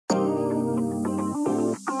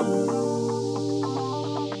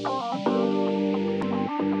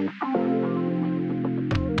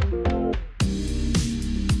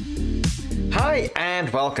And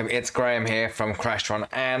welcome, it's Graham here from Crestron,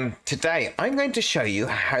 and today I'm going to show you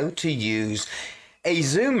how to use a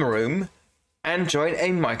Zoom room and join a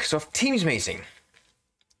Microsoft Teams meeting.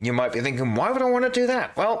 You might be thinking, why would I want to do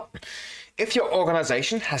that? Well, if your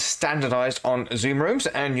organization has standardized on Zoom rooms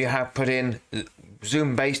and you have put in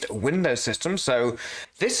Zoom-based Windows systems, so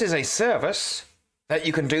this is a service that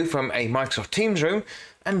you can do from a Microsoft Teams room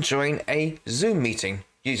and join a Zoom meeting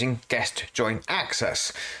using guest join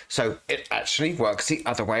access. So it actually works the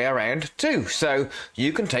other way around too. So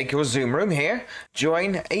you can take your Zoom room here,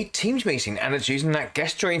 join a Teams meeting, and it's using that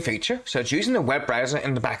guest join feature. So it's using the web browser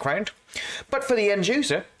in the background. But for the end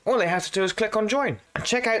user, all they have to do is click on join.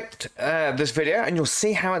 Check out this video and you'll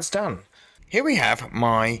see how it's done. Here we have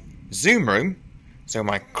my Zoom room. So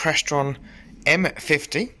my Crestron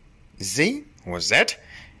M50Z or Z.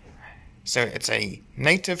 So it's a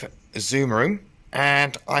native Zoom room.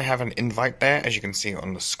 And I have an invite there, as you can see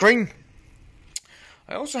on the screen.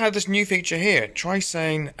 I also have this new feature here. Try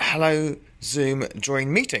saying, hello Zoom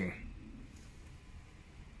join meeting.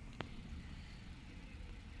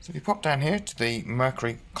 So if you pop down here to the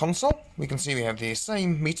Mercury console, we can see we have the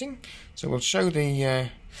same meeting. So we'll show the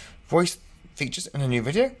voice features in a new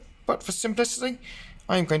video. But for simplicity,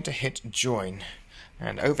 I'm going to hit join.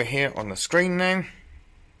 And over here on the screen now,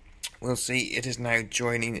 we'll see it is now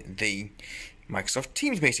joining the Microsoft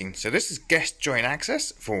Teams meeting. So this is guest join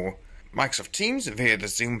access for Microsoft Teams via the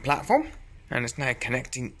Zoom platform, and it's now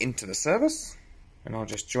connecting into the service. And I'll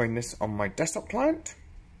just join this on my desktop client.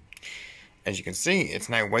 As you can see, it's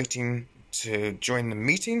now waiting to join the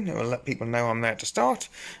meeting. It will let people know I'm there to start.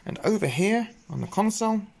 And over here on the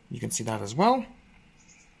console, you can see that as well.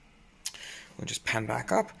 We'll just pan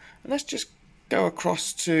back up, and let's just go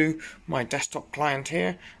across to my desktop client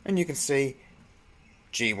here, and you can see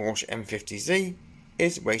G Walsh M50Z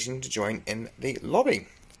is waiting to join in the lobby.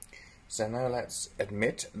 So now let's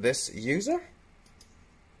admit this user.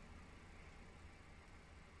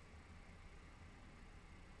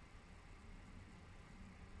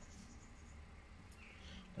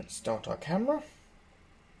 Let's start our camera.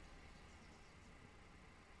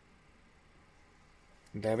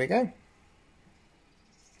 There we go.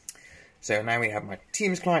 So now we have my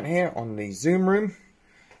Teams client here on the Zoom room.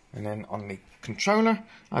 And then on the controller,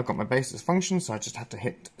 I've got my basis function, so I just have to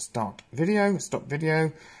hit start video, stop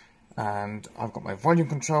video, and I've got my volume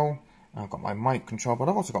control, I've got my mic control, but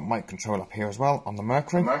I've also got mic control up here as well on the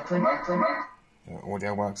Mercury. The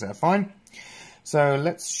audio works there fine. So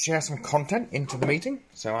let's share some content into the meeting.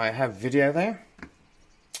 So I have video there.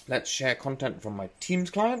 Let's share content from my Teams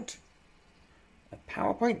client. A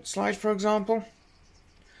PowerPoint slide, for example.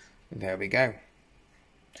 And there we go.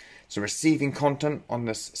 So receiving content on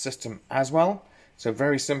this system as well. So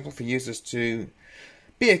very simple for users to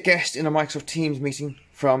be a guest in a Microsoft Teams meeting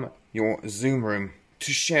from your Zoom room.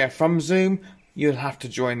 To share from Zoom, you'll have to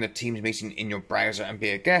join the Teams meeting in your browser and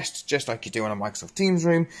be a guest, just like you do on a Microsoft Teams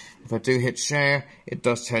room. If I do hit share, it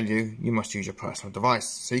does tell you you must use your personal device.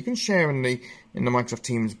 So you can share in the Microsoft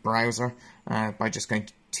Teams browser by just going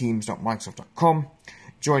to teams.microsoft.com,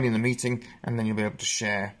 joining the meeting, and then you'll be able to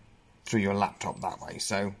share through your laptop that way.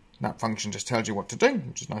 So that function just tells you what to do,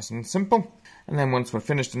 which is nice and simple. And then once we're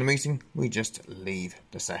finished in the meeting, we just leave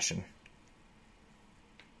the session.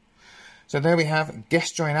 So there we have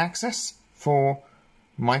guest join access for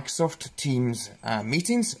Microsoft Teams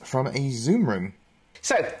meetings from a Zoom room.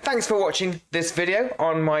 So thanks for watching this video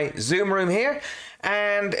on my Zoom room here.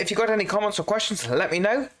 And if you've got any comments or questions, let me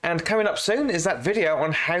know. And coming up soon is that video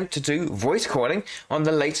on how to do voice calling on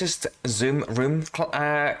the latest Zoom Room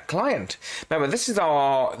client. Remember,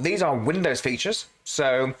 these are Windows features.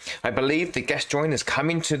 So I believe the guest join is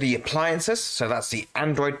coming to the appliances. So that's the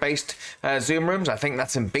Android-based Zoom rooms. I think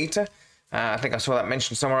that's in beta. I think I saw that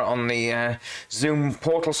mentioned somewhere on the Zoom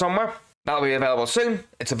portal somewhere. That'll be available soon.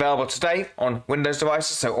 It's available today on Windows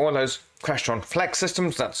devices, so all those Crestron Flex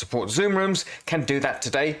systems that support Zoom rooms can do that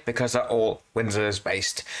today because they're all Windows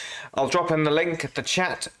based. I'll drop in the link at the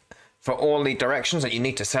chat for all the directions that you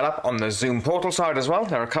need to set up on the Zoom portal side as well.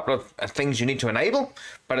 There are a couple of things you need to enable,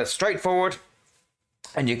 but it's straightforward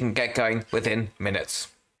and you can get going within minutes.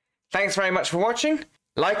 Thanks very much for watching.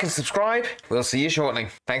 Like and subscribe. We'll see you shortly.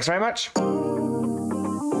 Thanks very much.